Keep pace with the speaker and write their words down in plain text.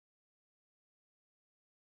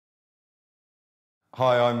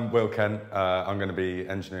Hi, I'm Will Kent. I'm going to be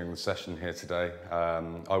engineering the session here today.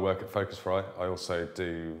 I work at Focusrite. I also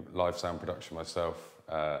do live sound production myself.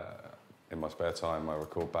 In my spare time, I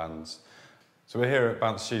record bands. So we're here at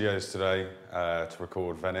Bounce Studios today to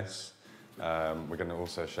record Venice. We're going to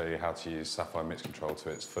also show you how to use Saffire Mix Control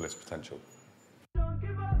to its fullest potential.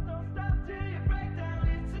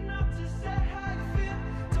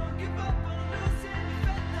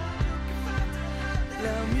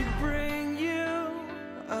 Let me bring you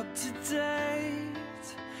up to date.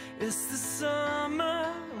 It's the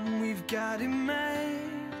summer and we've got it made.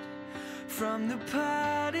 From the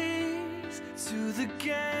parties to the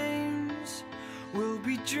games, we'll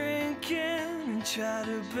be drinking and try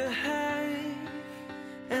to behave.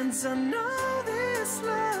 And I know this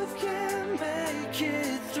love can make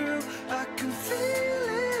it through. I can feel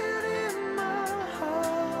it in my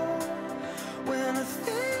heart when I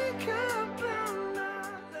think about love.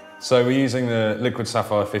 So we're using the Liquid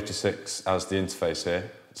Saffire 56 as the interface here.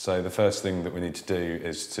 So the first thing that we need to do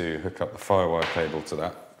is to hook up the firewire cable to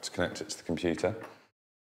that, to connect it to the computer.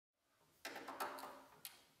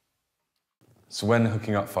 So when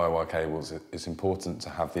hooking up firewire cables, it's important to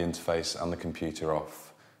have the interface and the computer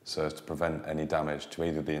off so as to prevent any damage to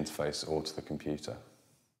either the interface or to the computer.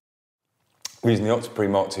 We're using the Octopre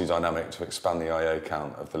Mark II dynamic to expand the I/O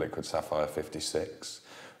count of the Liquid Saffire 56.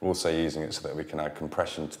 We're also using it so that we can add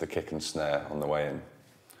compression to the kick and snare on the way in.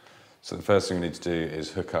 So the first thing we need to do is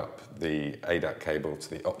hook up the ADAT cable to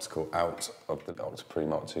the optical out of the Octopre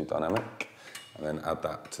Mark II dynamic, and then add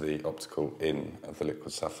that to the optical in of the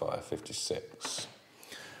Liquid Saffire 56.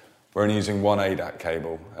 We're only using one ADAT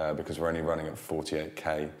cable because we're only running at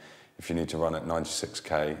 48K. If you need to run at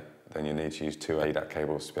 96K, then you need to use two ADAT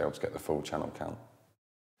cables to be able to get the full channel count.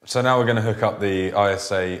 So now we're going to hook up the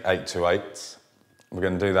ISA 828. We're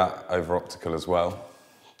going to do that over optical as well.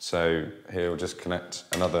 So here we'll just connect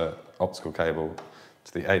another optical cable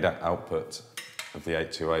to the ADAT output of the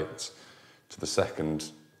 828 to the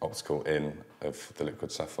second optical in of the Liquid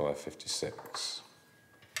Saffire 56.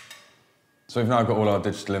 So we've now got all our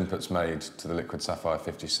digital inputs made to the Liquid Saffire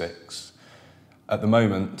 56. At the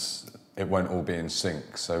moment, it won't all be in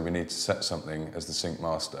sync, so we need to set something as the sync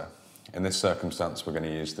master. In this circumstance, we're going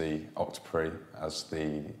to use the Octopre as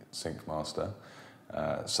the sync master.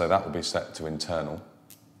 So that will be set to internal.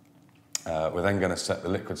 We're then going to set the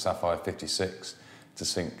Liquid Saffire 56 to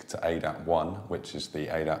sync to ADAT 1, which is the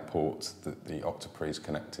ADAT port that the Octopre is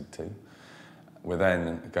connected to. We're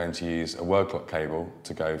then going to use a word clock cable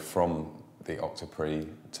to go from the Octopre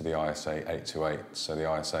to the ISA 828, so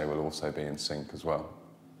the ISA will also be in sync as well.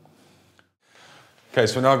 Okay,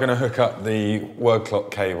 so we're now going to hook up the word clock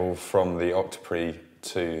cable from the Octopre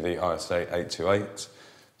to the ISA 828.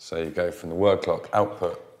 So you go from the word clock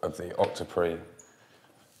output of the Octopre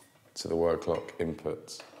to the word clock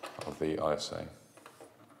input of the ISA.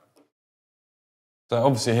 So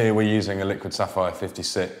obviously here we're using a Liquid Saffire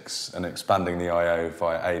 56 and expanding the I/O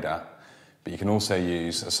via ADAT, but you can also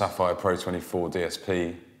use a Saffire Pro 24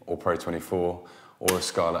 DSP or Pro 24 or a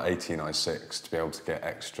Scarlett 18i6 to be able to get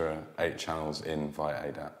extra 8 channels in via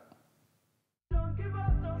ADAT.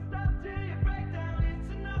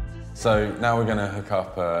 So now we're going to hook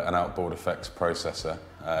up an outboard effects processor.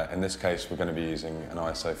 In this case we're going to be using an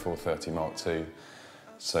ISO 430 Mark II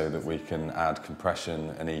so that we can add compression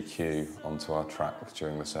and EQ onto our track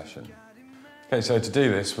during the session. Okay, so to do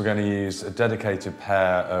this we're going to use a dedicated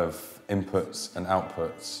pair of inputs and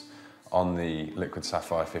outputs on the Liquid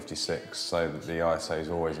Saffire 56 so that the ISA is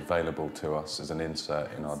always available to us as an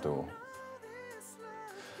insert in our DAW.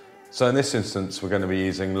 So in this instance we're going to be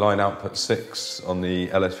using line output 6 on the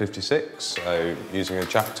LS56, so using a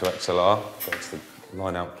jack to XLR, that's the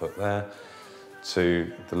line output there,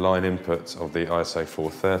 to the line input of the ISA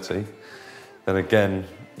 430. Then again,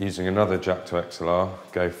 using another jack to XLR,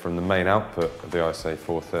 go from the main output of the ISA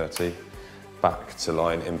 430 back to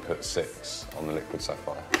line input 6 on the Liquid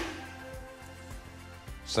Saffire.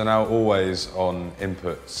 So now always on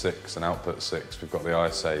input 6 and output 6, we've got the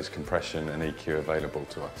ISA's compression and EQ available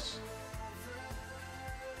to us.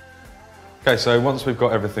 Okay, so once we've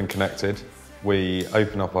got everything connected, we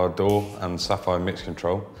open up our DAW and Saffire Mix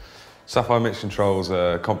Control. Saffire Mix Control is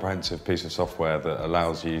a comprehensive piece of software that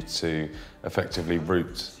allows you to effectively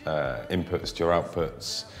route inputs to your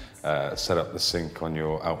outputs, set up the sync on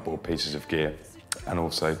your outboard pieces of gear, and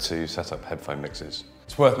also to set up headphone mixes.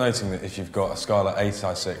 It's worth noting that if you've got a Scarlett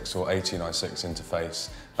 8i6 or 18i6 interface,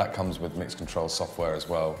 that comes with Mix Control software as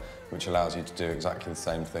well, which allows you to do exactly the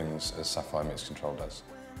same things as Saffire Mix Control does.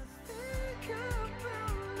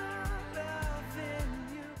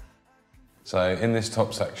 So in this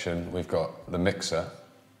top section, we've got the mixer,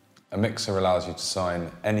 A mixer allows you to assign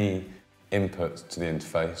any input to the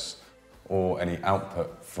interface or any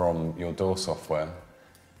output from your DAW software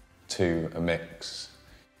to a mix.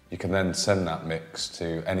 You can then send that mix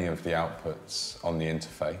to any of the outputs on the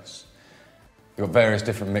interface. You've got various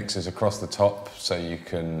different mixes across the top, so you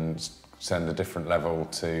can send a different level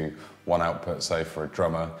to one output, say for a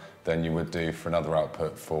drummer, than you would do for another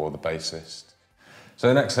output for the bassist. So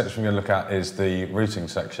the next section we're going to look at is the routing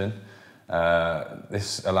section.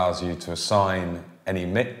 This allows you to assign any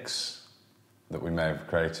mix that we may have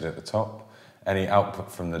created at the top, any output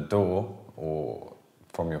from the DAW or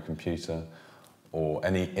from your computer, or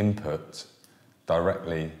any input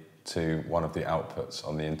directly to one of the outputs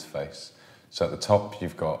on the interface. So at the top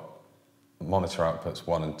you've got monitor outputs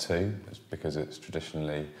 1 and 2, because it's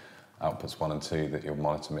traditionally outputs 1 and 2 that your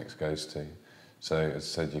monitor mix goes to. So as I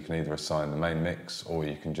said, you can either assign the main mix or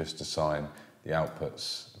you can just assign the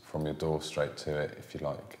outputs from your DAW straight to it if you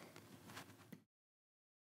like.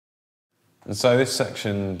 And so this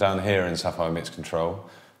section down here in Saffire Mix Control,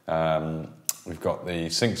 we've got the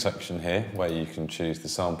sync section here where you can choose the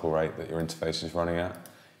sample rate that your interface is running at.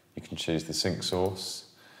 You can choose the sync source,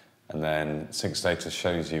 and then sync status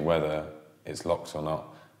shows you whether it's locked or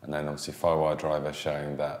not, and then obviously Firewire driver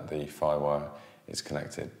showing that the Firewire is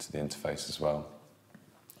connected to the interface as well.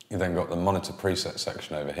 You've then got the monitor preset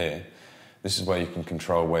section over here. This is where you can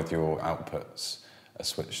control whether your outputs are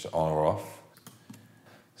switched on or off.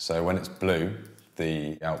 So when it's blue,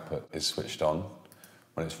 the output is switched on.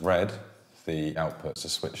 When it's red, the outputs are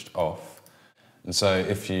switched off. And so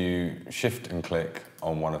if you shift and click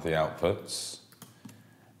on one of the outputs,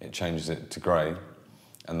 it changes it to grey,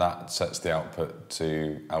 and that sets the output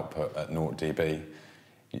to output at 0 dB.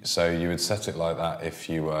 So you would set it like that if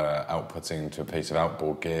you were outputting to a piece of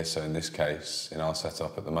outboard gear. So in this case, in our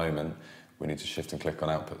setup at the moment, we need to shift and click on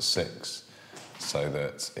output 6 so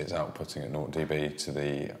that it's outputting at 0 dB to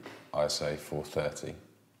the ISA 430.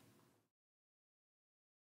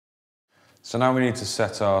 So now we need to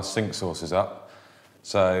set our sync sources up.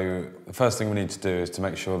 So the first thing we need to do is to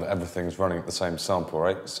make sure that everything's running at the same sample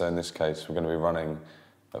rate. So in this case, we're going to be running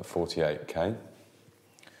at 48K.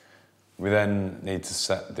 We then need to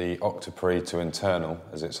set the octapre to internal,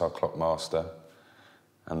 as it's our clock master.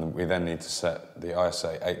 And we then need to set the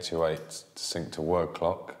ISA 828 to sync to word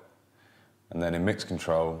clock. And then in mix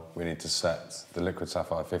control, we need to set the Liquid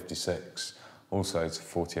Saffire 56 also to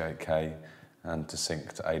 48K and to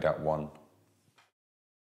sync to ADAT 1.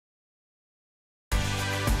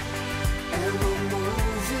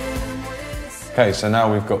 Okay, so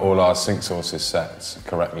now we've got all our sync sources set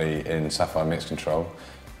correctly in Saffire Mix Control.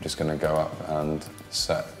 I'm just going to go up and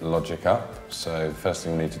set logic up. So the first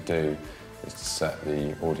thing we need to do is to set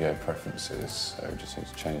the audio preferences. So we just need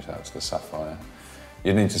to change that to the Saffire.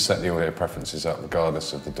 You need to set the audio preferences up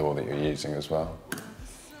regardless of the DAW that you're using as well.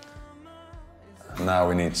 Now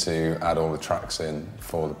we need to add all the tracks in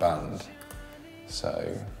for the band. So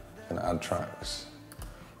we're going to add tracks,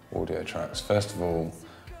 audio tracks. First of all,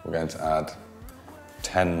 we're going to add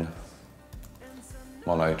 10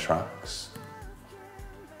 mono tracks.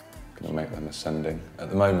 Going to make them ascending. At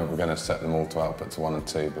the moment we're going to set them all to output to 1 and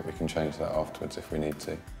 2, but we can change that afterwards if we need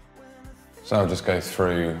to. So I'll just go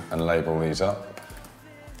through and label these up.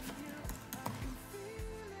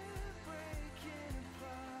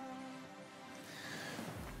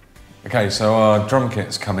 Okay, so our drum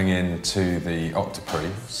kit's coming into the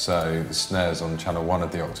octapre, so the snare's on channel 1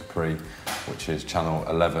 of the octapre, which is channel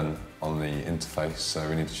 11 on the interface, so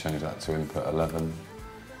we need to change that to input 11.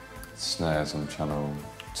 Snare's on channel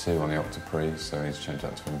 2 on the octapre, so we need to change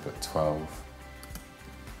that to input 12.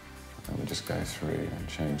 And we just go through and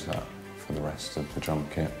change that for the rest of the drum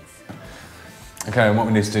kit. Okay, and what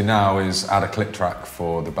we need to do now is add a click track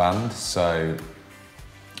for the band, so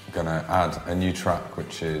I'm going to add a new track,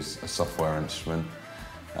 which is a software instrument.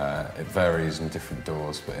 It varies in different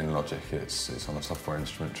DAWs, but in Logic it's on a software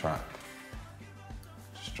instrument track.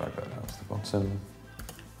 Just drag that down to the bottom.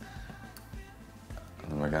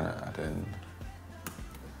 And then we're going to add in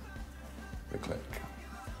the click.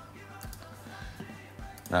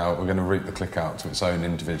 Now we're going to route the click out to its own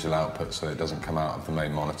individual output so it doesn't come out of the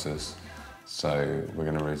main monitors. So we're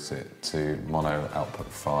going to route it to mono output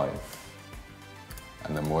 5.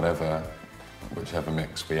 And then whichever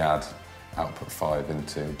mix we add output 5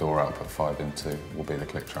 into, DAW output 5 into, will be the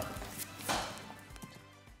click track.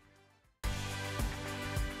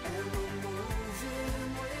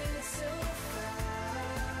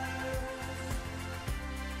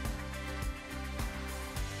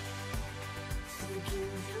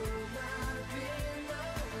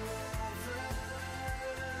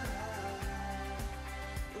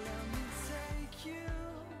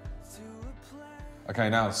 Okay,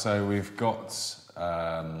 now, so we've got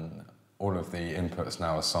all of the inputs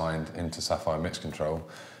now assigned into Saffire Mix Control.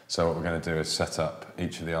 So what we're going to do is set up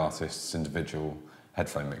each of the artists' individual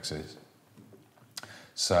headphone mixes.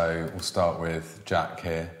 So we'll start with Jack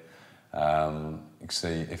here. You can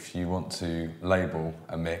see if you want to label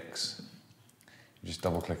a mix, you just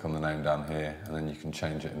double click on the name down here and then you can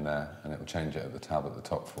change it in there and it will change it at the tab at the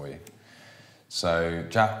top for you. So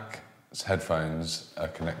Jack's headphones are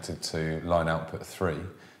connected to line output 3,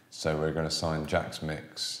 so we're going to assign Jack's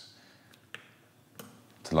mix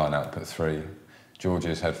to line output 3.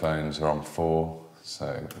 George's headphones are on 4, so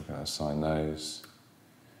we're going to assign those.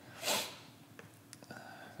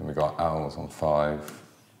 Then we've got Al's on 5.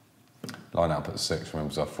 Line output 6,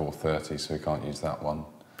 remember, is our 430, so we can't use that one.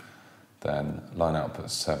 Then line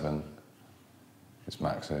output 7 is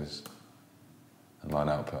Max's, and line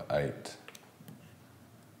output 8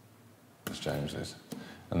 is James's.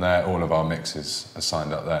 And they're all of our mixes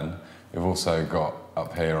assigned up then. We've also got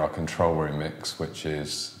up here our control room mix, which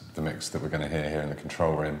is the mix that we're going to hear here in the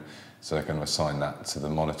control room. So they're going to assign that to the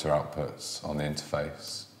monitor outputs on the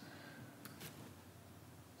interface,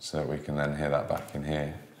 so that we can then hear that back in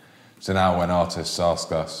here. So now when artists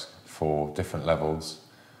ask us for different levels,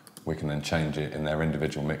 we can then change it in their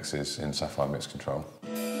individual mixes in Saffire Mix Control.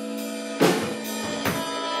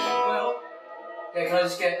 Yeah, can I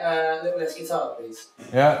just get a little less guitar, please?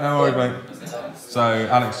 Yeah, no worries, mate. So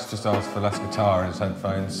Alex has just asked for less guitar in his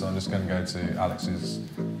headphones, so I'm just going to go to Alex's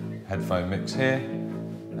headphone mix here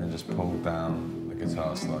and just pull down the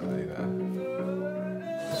guitar slightly there.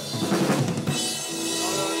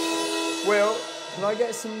 Will, can I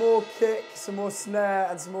get some more kick, some more snare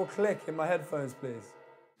and some more click in my headphones, please?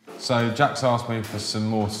 So Jack's asked me for some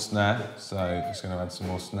more snare, so he's going to add some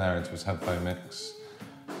more snare into his headphone mix.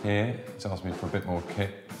 Here, he's asked me for a bit more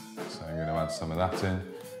kick, so I'm going to add some of that in.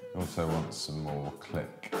 He also wants some more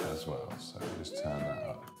click as well, so we'll just turn that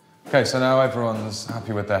up. Okay, so now everyone's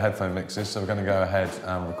happy with their headphone mixes, so we're going to go ahead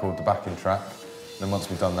and record the backing track. Then once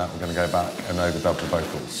we've done that, we're going to go back and overdub the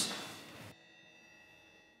vocals.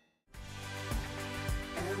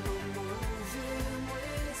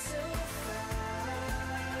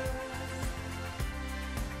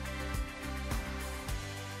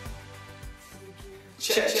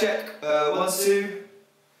 Check, check, 1, 2.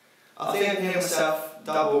 I think I can hear myself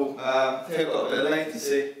double. I think I've got a bit of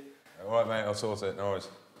latency. All right, mate, I'll sort it, no worries.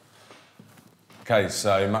 Okay,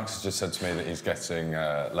 so Max has just said to me that he's getting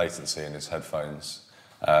latency in his headphones.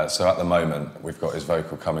 So at the moment, we've got his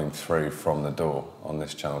vocal coming through from the DAW on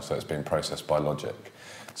this channel, so it's being processed by Logic.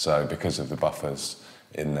 So because of the buffers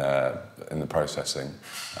in the processing,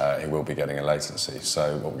 he will be getting a latency.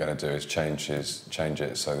 So what we're going to do is change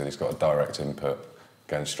it so that he's got a direct input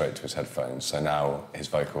going straight to his headphones. So now his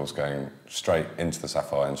vocal's going straight into the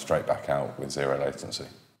Saffire and straight back out with 0 latency.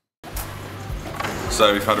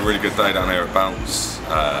 So we've had a really good day down here at Bounce.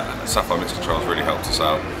 Saffire Mix Control has really helped us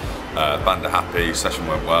out. Band are happy, session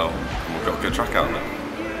went well, and we've got a good track out of it.